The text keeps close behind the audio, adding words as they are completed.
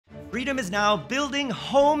Freedom is now building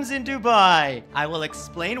homes in Dubai. I will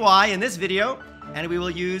explain why in this video, and we will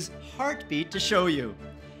use Heartbeat to show you.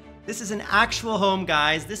 This is an actual home,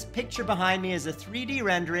 guys. This picture behind me is a 3D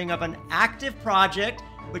rendering of an active project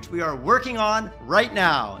which we are working on right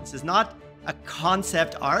now. This is not a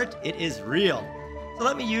concept art, it is real. So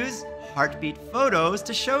let me use Heartbeat Photos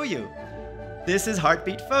to show you. This is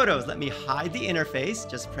Heartbeat Photos. Let me hide the interface,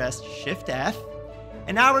 just press Shift F.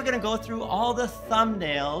 And now we're gonna go through all the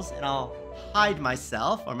thumbnails, and I'll hide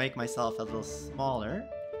myself or make myself a little smaller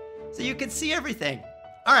so you can see everything.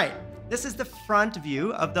 All right, this is the front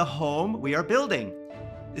view of the home we are building.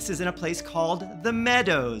 This is in a place called the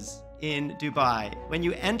Meadows in Dubai. When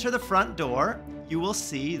you enter the front door, you will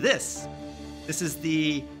see this. This is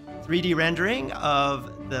the 3D rendering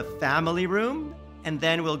of the family room, and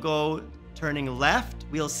then we'll go turning left,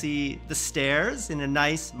 we'll see the stairs in a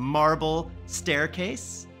nice marble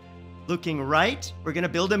staircase. Looking right, we're gonna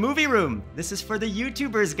build a movie room. This is for the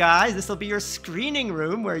YouTubers, guys. This will be your screening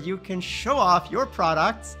room where you can show off your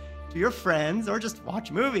products to your friends or just watch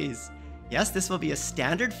movies. Yes, this will be a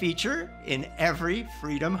standard feature in every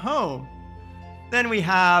Freedom home. Then we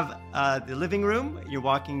have the living room. You're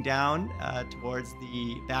walking down towards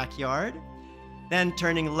the backyard. Then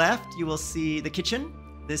turning left, you will see the kitchen.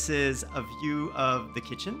 This is a view of the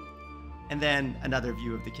kitchen, and then another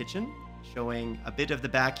view of the kitchen, showing a bit of the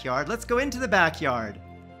backyard. Let's go into the backyard.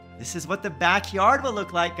 This is what the backyard will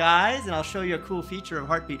look like, guys, and I'll show you a cool feature of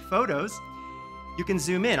Heartbeat Photos. You can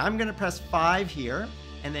zoom in. I'm gonna press 5 here,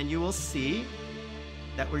 and then you will see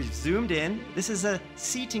that we're zoomed in. This is a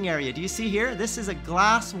seating area. Do you see here? This is a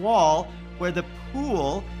glass wall where the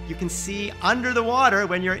pool, you can see under the water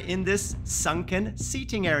when you're in this sunken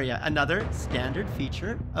seating area. Another standard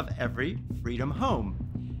feature of every Freedom home.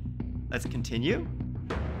 Let's continue.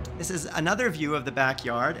 This is another view of the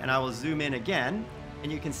backyard, and I will zoom in again,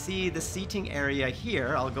 and you can see the seating area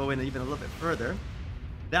here. I'll go in even a little bit further.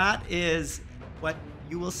 That is what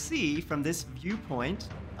you will see from this viewpoint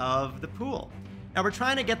of the pool. Now we're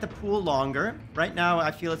trying to get the pool longer. Right now I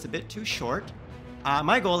feel it's a bit too short.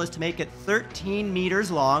 My goal is to make it 13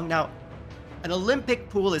 meters long. Now, an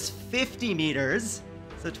Olympic pool is 50 meters,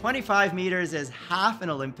 so 25 meters is half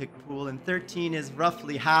an Olympic pool, and 13 is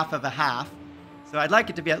roughly half of a half. So I'd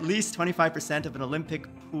like it to be at least 25% of an Olympic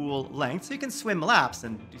pool length, so you can swim laps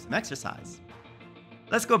and do some exercise.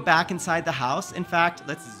 Let's go back inside the house. In fact,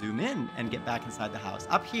 let's zoom in and get back inside the house.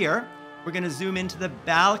 Up here, we're gonna zoom into the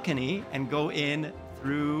balcony and go in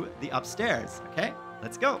through the upstairs, okay?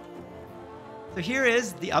 Let's go. So here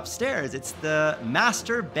is the upstairs. It's the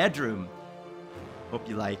master bedroom. Hope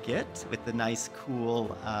you like it, with the nice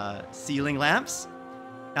cool ceiling lamps.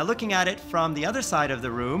 Now looking at it from the other side of the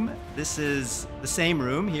room, this is the same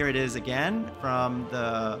room. Here it is again from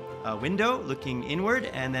the window looking inward,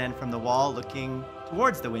 and then from the wall looking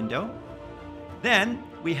towards the window. Then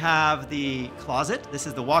we have the closet. This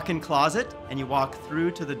is the walk-in closet, and you walk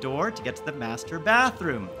through to the door to get to the master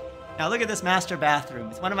bathroom. Now look at this master bathroom.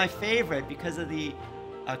 It's one of my favorite because of the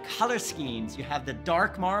color schemes. You have the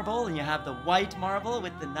dark marble and you have the white marble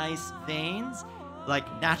with the nice veins, like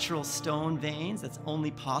natural stone veins. That's only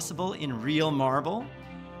possible in real marble.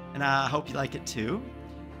 And I hope you like it too.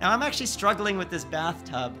 Now I'm actually struggling with this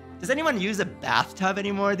bathtub. Does anyone use a bathtub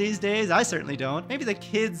anymore these days? I certainly don't. Maybe the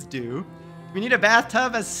kids do. We need a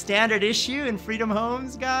bathtub as standard issue in Freedom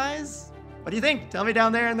homes, guys? What do you think? Tell me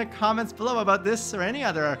down there in the comments below about this or any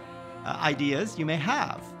other ideas you may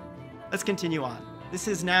have. Let's continue on. This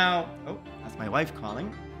is now, oh, that's my wife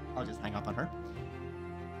calling. I'll just hang up on her.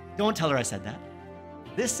 Don't tell her I said that.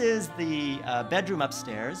 This is the bedroom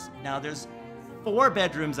upstairs. Now there's 4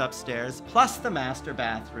 bedrooms upstairs plus the master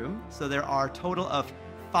bathroom. So there are a total of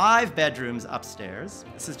 5 bedrooms upstairs.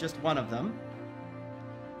 This is just one of them.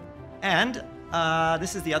 And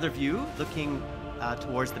this is the other view looking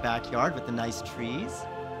towards the backyard with the nice trees.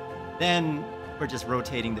 Then we're just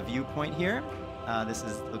rotating the viewpoint here. This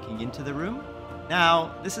is looking into the room.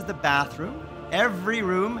 Now, this is the bathroom. Every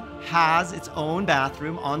room has its own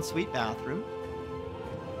bathroom, ensuite bathroom.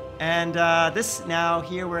 And this now,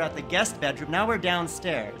 here we're at the guest bedroom. Now we're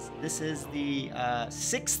downstairs. This is the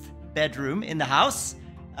 6th bedroom in the house,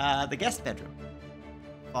 the guest bedroom,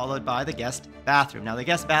 followed by the guest bathroom. Now the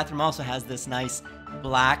guest bathroom also has this nice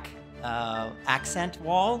black accent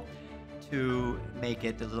wall to make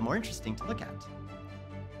it a little more interesting to look at.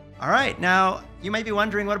 All right, now you might be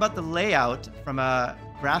wondering, what about the layout from a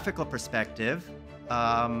graphical perspective?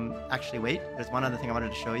 Actually, wait, there's one other thing I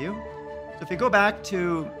wanted to show you. So if you go back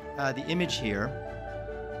to the image here,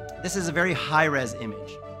 this is a very high-res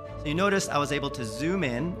image. So you notice I was able to zoom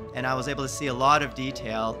in and I was able to see a lot of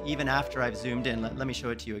detail even after I've zoomed in. Let me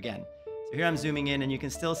show it to you again. So here I'm zooming in and you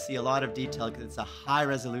can still see a lot of detail because it's a high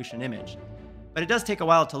resolution image. But it does take a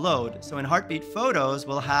while to load. So in Heartbeat Photos,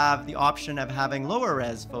 we'll have the option of having lower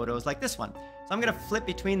res photos like this one. So I'm gonna flip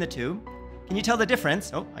between the two. Can you tell the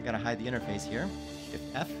difference? Oh, I gotta hide the interface here. Shift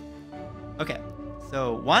F. Okay,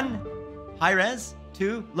 so 1, high res,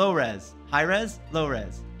 2, low res, high res, low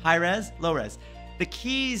res, high res, low res. The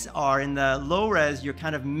keys are in the low res, you're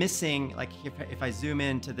kind of missing, like if I zoom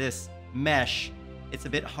into this mesh, it's a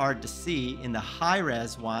bit hard to see. In the high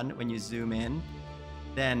res one, when you zoom in,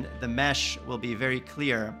 then the mesh will be very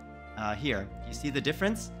clear here. You see the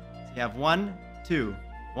difference? So you have 1, 2,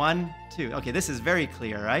 1, 2. Okay, this is very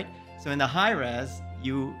clear, right? So in the high res,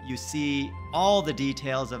 you see all the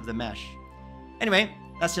details of the mesh. Anyway,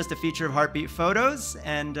 that's just a feature of Heartbeat Photos,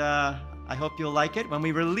 and I hope you'll like it when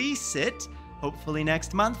we release it, hopefully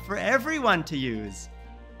next month, for everyone to use.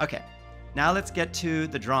 Okay, now let's get to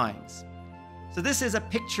the drawings. So this is a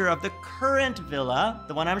picture of the current villa,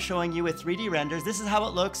 the one I'm showing you with 3D renders. This is how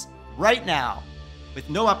it looks right now, with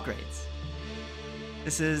no upgrades.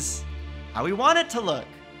 This is how we want it to look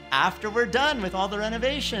after we're done with all the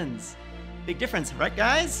renovations. Big difference, right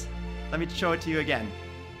guys? Let me show it to you again.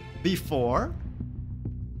 Before,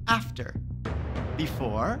 after,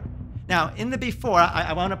 before. Now, in the before,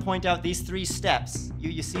 I want to point out these 3 steps.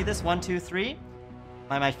 You see this? 1, 2, 3?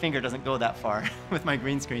 My finger doesn't go that far with my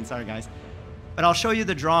green screen, sorry guys. But I'll show you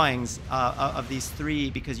the drawings of these 3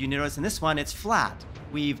 because you notice in this one, it's flat.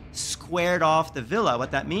 We've squared off the villa.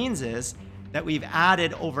 What that means is that we've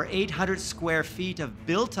added over 800 square feet of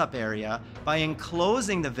built-up area by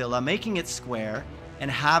enclosing the villa, making it square,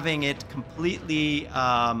 and having it completely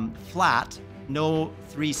flat, no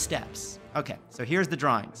 3 steps. Okay, so here's the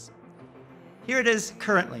drawings. Here it is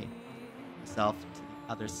currently. Myself to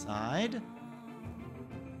the other side.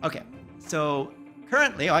 Okay, so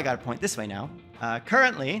currently, oh, I gotta point this way now.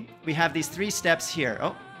 Currently, we have these 3 steps here.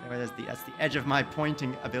 Oh, that's the edge of my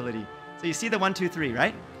pointing ability. So you see the 1, 2, 3,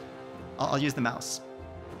 right? I'll use the mouse.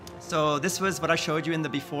 So this was what I showed you in the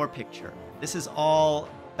before picture. This is all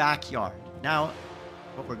backyard. Now,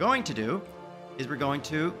 what we're going to do is we're going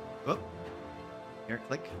to, here,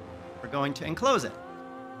 click. We're going to enclose it.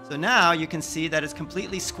 So now you can see that it's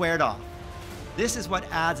completely squared off. This is what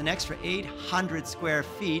adds an extra 800 square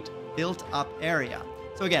feet built up area.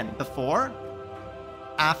 So again, before,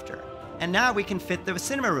 after. And now we can fit the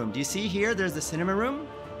cinema room. Do you see here, there's the cinema room?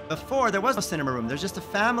 Before, there was no cinema room. There's just a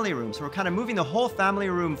family room. So we're kind of moving the whole family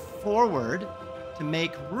room forward to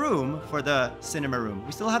make room for the cinema room.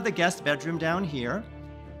 We still have the guest bedroom down here.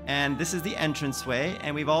 And this is the entranceway.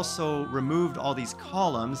 And we've also removed all these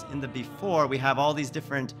columns. In the before, we have all these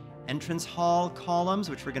different entrance hall columns,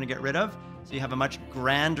 which we're going to get rid of. So you have a much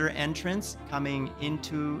grander entrance coming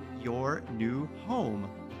into your new home.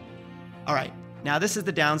 All right, now this is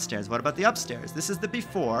the downstairs. What about the upstairs? This is the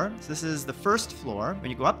before. So this is the first floor. When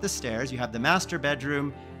you go up the stairs, you have the master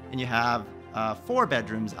bedroom and you have 4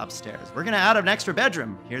 bedrooms upstairs. We're going to add an extra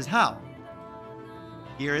bedroom. Here's how.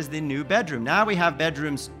 Here is the new bedroom. Now we have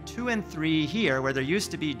bedrooms 2 and 3 here, where there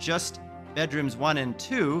used to be just bedrooms 1 and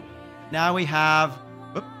 2. Now we have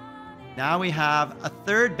a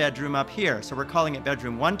 3rd bedroom up here. So we're calling it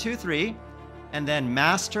bedroom 1, 2, 3, and then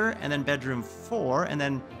master, and then bedroom 4, and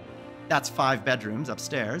then that's 5 bedrooms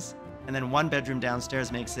upstairs. And then 1 bedroom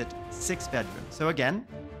downstairs makes it 6 bedrooms. So again,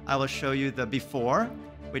 I will show you the before,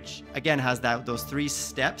 which again has those 3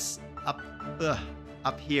 steps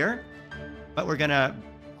up here. But we're gonna,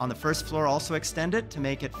 on the first floor, also extend it to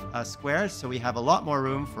make it square. So we have a lot more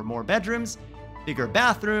room for more bedrooms, bigger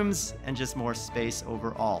bathrooms, and just more space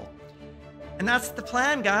overall. And that's the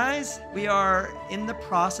plan, guys. We are in the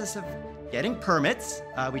process of getting permits.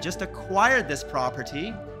 We just acquired this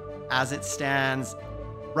property as it stands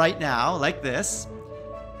right now, like this.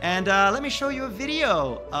 And let me show you a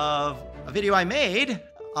video I made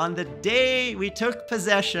on the day we took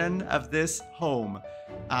possession of this home.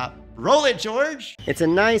 Roll it, George. It's a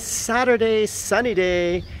nice Saturday, sunny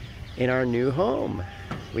day in our new home.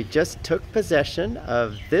 We just took possession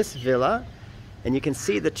of this villa, and you can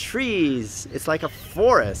see the trees. It's like a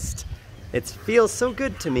forest. It feels so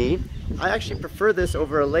good to me. I actually prefer this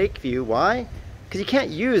over a lake view. Why? Because you can't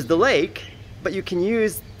use the lake, but you can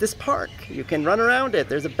use this park. You can run around it.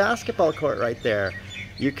 There's a basketball court right there.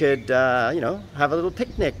 You could, have a little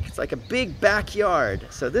picnic. It's like a big backyard.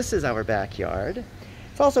 So this is our backyard.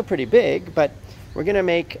 It's also pretty big, but we're gonna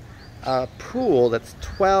make a pool that's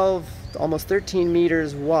 12, almost 13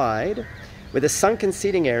 meters wide with a sunken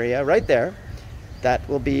seating area right there that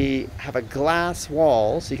will have a glass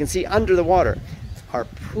wall so you can see under the water. It's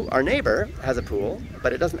Our neighbor has a pool,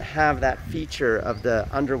 but it doesn't have that feature of the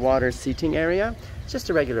underwater seating area. It's just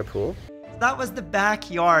a regular pool. That was the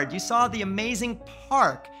backyard. You saw the amazing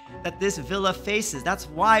park that this villa faces. That's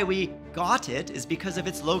why we got it, is because of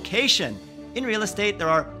its location. In real estate, there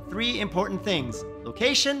are three important things: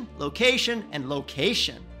 location, location, and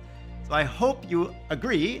location. So I hope you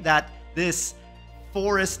agree that this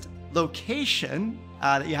forest location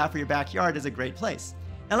that you have for your backyard is a great place.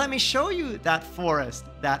 Now let me show you that forest,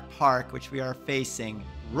 that park, which we are facing.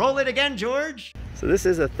 Roll it again, George. So this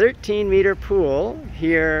is a 13-meter pool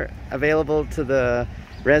here, available to the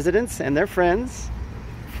residents and their friends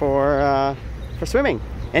for swimming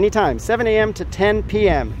anytime, 7 a.m. to 10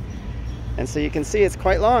 p.m. And so you can see it's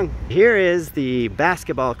quite long. Here is the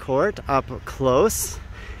basketball court up close,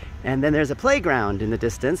 and then there's a playground in the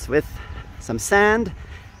distance with some sand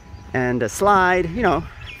and a slide, you know,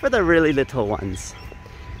 for the really little ones.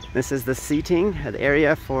 This is the seating, the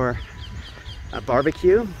area for a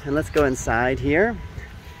barbecue. And let's go inside here.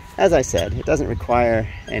 As I said, it doesn't require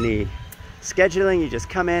any scheduling. You just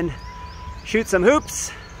come in, shoot some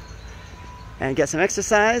hoops, and get some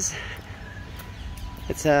exercise.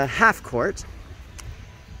 It's a half court,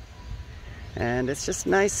 and it's just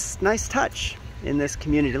nice touch in this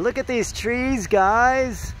community. Look at these trees,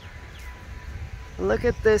 guys. Look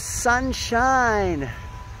at this sunshine.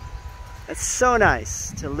 It's so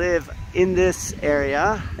nice to live in this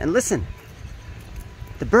area. And listen,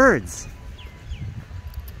 the birds.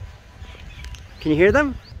 Can you hear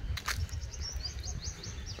them?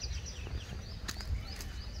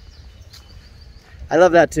 I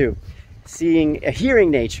love that too. Hearing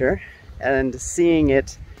nature and seeing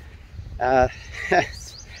it,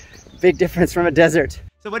 big difference from a desert.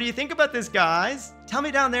 So what do you think about this, guys? Tell me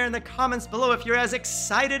down there in the comments below if you're as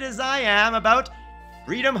excited as I am about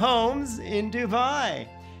Freedom Homes in Dubai.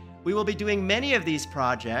 We will be doing many of these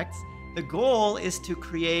projects. The goal is to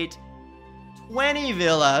create 20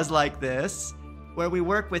 villas like this, where we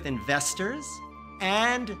work with investors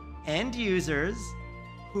and end users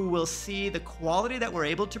who will see the quality that we're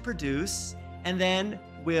able to produce, and then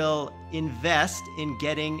will invest in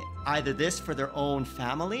getting either this for their own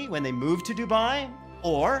family when they move to Dubai,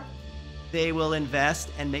 or they will invest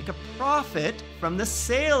and make a profit from the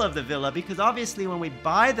sale of the villa, because obviously when we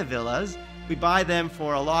buy the villas, we buy them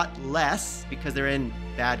for a lot less because they're in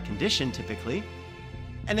bad condition typically.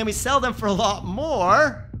 And then we sell them for a lot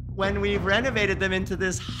more when we've renovated them into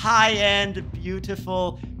this high-end,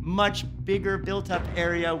 beautiful, much bigger built-up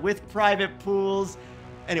area with private pools.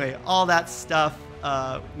 Anyway, all that stuff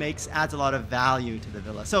adds a lot of value to the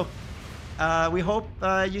villa. So we hope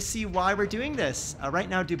you see why we're doing this. Right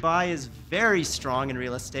now, Dubai is very strong in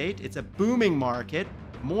real estate. It's a booming market,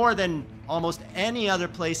 more than almost any other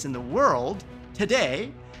place in the world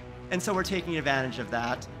today. And so we're taking advantage of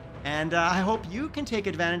that. And I hope you can take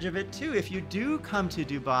advantage of it too. If you do come to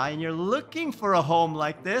Dubai and you're looking for a home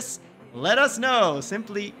like this, let us know.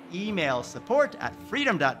 Simply email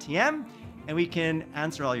support@freedom.tm and we can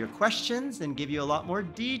answer all your questions and give you a lot more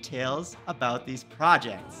details about these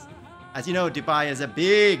projects. As you know, Dubai is a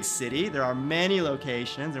big city. There are many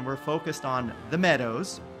locations and we're focused on the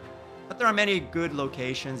Meadows. But there are many good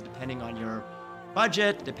locations depending on your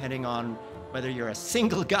budget, depending on whether you're a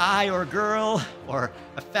single guy or girl or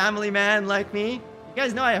a family man like me. You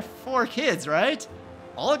guys know I have 4 kids, right?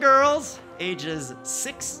 All girls, ages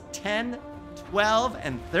 6, 10, 12,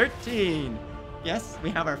 and 13. Yes, we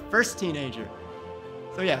have our first teenager.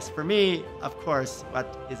 So yes, for me, of course,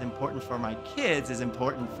 what is important for my kids is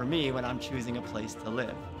important for me when I'm choosing a place to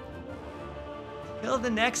live. Till the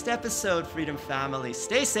next episode, Freedom Family.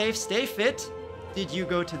 Stay safe, stay fit. Did you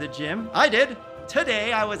go to the gym? I did.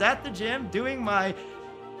 Today I was at the gym doing my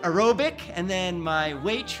aerobic and then my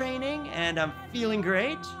weight training, and I'm feeling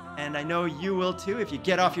great. And I know you will too if you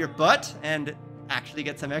get off your butt and actually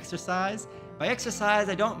get some exercise. By exercise,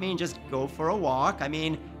 I don't mean just go for a walk. I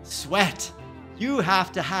mean sweat. You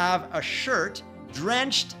have to have a shirt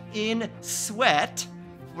drenched in sweat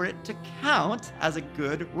for it to count as a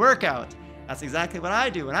good workout. That's exactly what I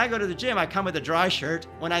do. When I go to the gym, I come with a dry shirt.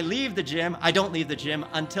 When I leave the gym, I don't leave the gym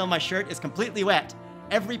until my shirt is completely wet.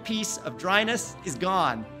 Every piece of dryness is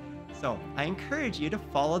gone. So I encourage you to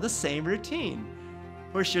follow the same routine.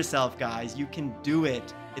 Push yourself, guys. You can do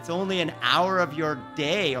it. It's only an hour of your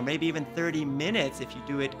day, or maybe even 30 minutes if you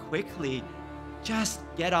do it quickly. Just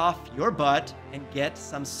get off your butt and get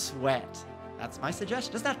some sweat. That's my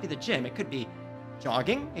suggestion. Doesn't have to be the gym. It could be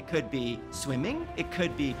jogging, it could be swimming, it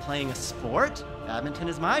could be playing a sport. Badminton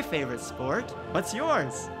is my favorite sport. What's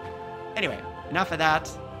yours? Anyway, enough of that.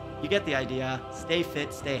 You get the idea. Stay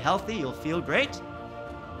fit, stay healthy, you'll feel great.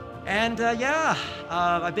 And yeah,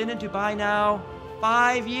 I've been in Dubai now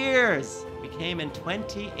 5 years. We came in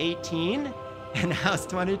 2018 and now it's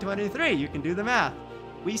 2023. You can do the math.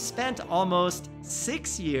 We spent almost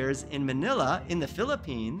 6 years in Manila in the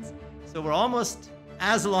Philippines. So we're almost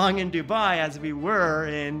as long in Dubai as we were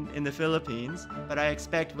in the Philippines. But I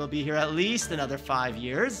expect we'll be here at least another 5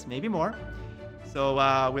 years, maybe more. So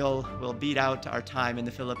we'll beat out our time in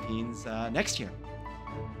the Philippines next year.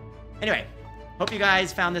 Anyway, hope you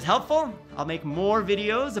guys found this helpful. I'll make more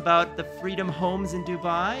videos about the Freedom Homes in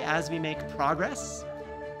Dubai as we make progress.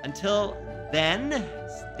 Until then,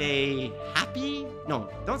 stay happy. No,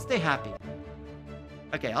 don't stay happy.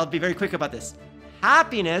 Okay, I'll be very quick about this.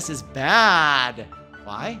 Happiness is bad.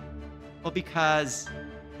 Why? Well, because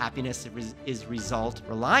happiness is result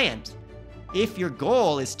reliant. If your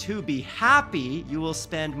goal is to be happy, you will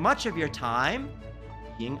spend much of your time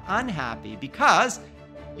being unhappy because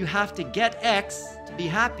you have to get X to be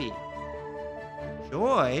happy.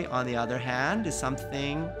 Joy, on the other hand, is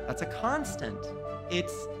something that's a constant.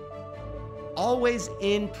 It's always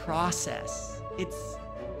in process. It's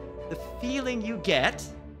the feeling you get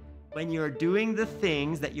when you're doing the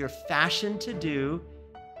things that you're fashioned to do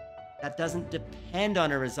that doesn't depend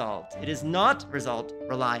on a result. It is not result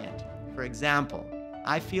reliant. For example,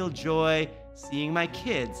 I feel joy seeing my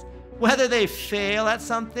kids. Whether they fail at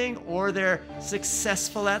something or they're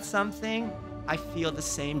successful at something, I feel the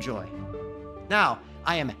same joy. Now,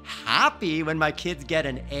 I am happy when my kids get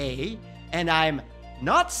an A, and I'm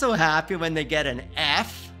not so happy when they get an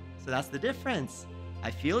F. So that's the difference.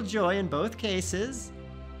 I feel joy in both cases.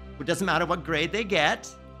 It doesn't matter what grade they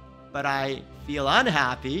get, but I feel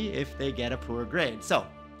unhappy if they get a poor grade. So,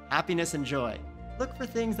 happiness and joy. Look for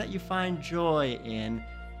things that you find joy in,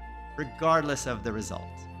 regardless of the result.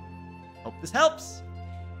 Hope this helps.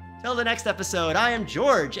 Till the next episode, I am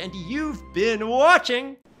George, and you've been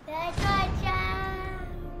watching...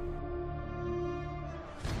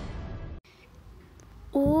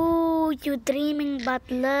 Ooh, you're dreaming about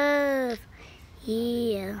love.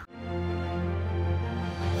 Yeah.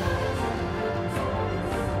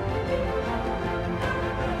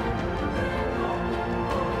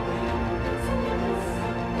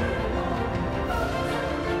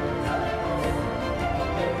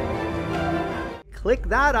 Click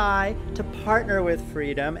that I to partner with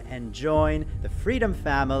Freedom and join the Freedom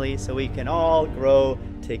family so we can all grow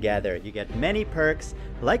together. You get many perks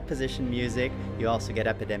like position music. You also get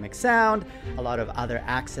Epidemic Sound, a lot of other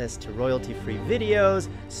access to royalty-free videos,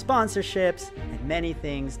 sponsorships, and many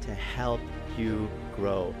things to help you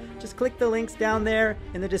grow. Just click the links down there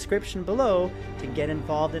in the description below to get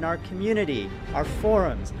involved in our community, our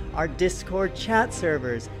forums, our Discord chat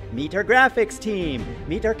servers, meet our graphics team,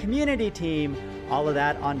 meet our community team, all of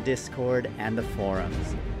that on Discord and the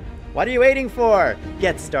forums. What are you waiting for?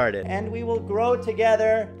 Get started. And we will grow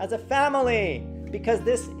together as a family because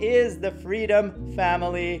this is the Freedom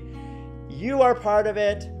family. You are part of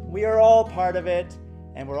it, we are all part of it,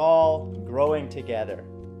 and we're all growing together.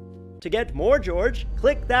 To get more George,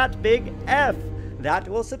 click that big F. That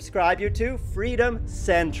will subscribe you to Freedom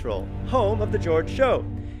Central, home of The George Show.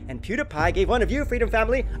 And PewDiePie gave one of you, Freedom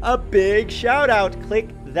Family, a big shout out. Click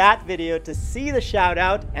that video to see the shout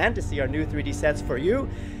out and to see our new 3D sets for you.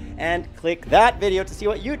 And click that video to see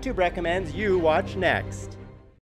what YouTube recommends you watch next.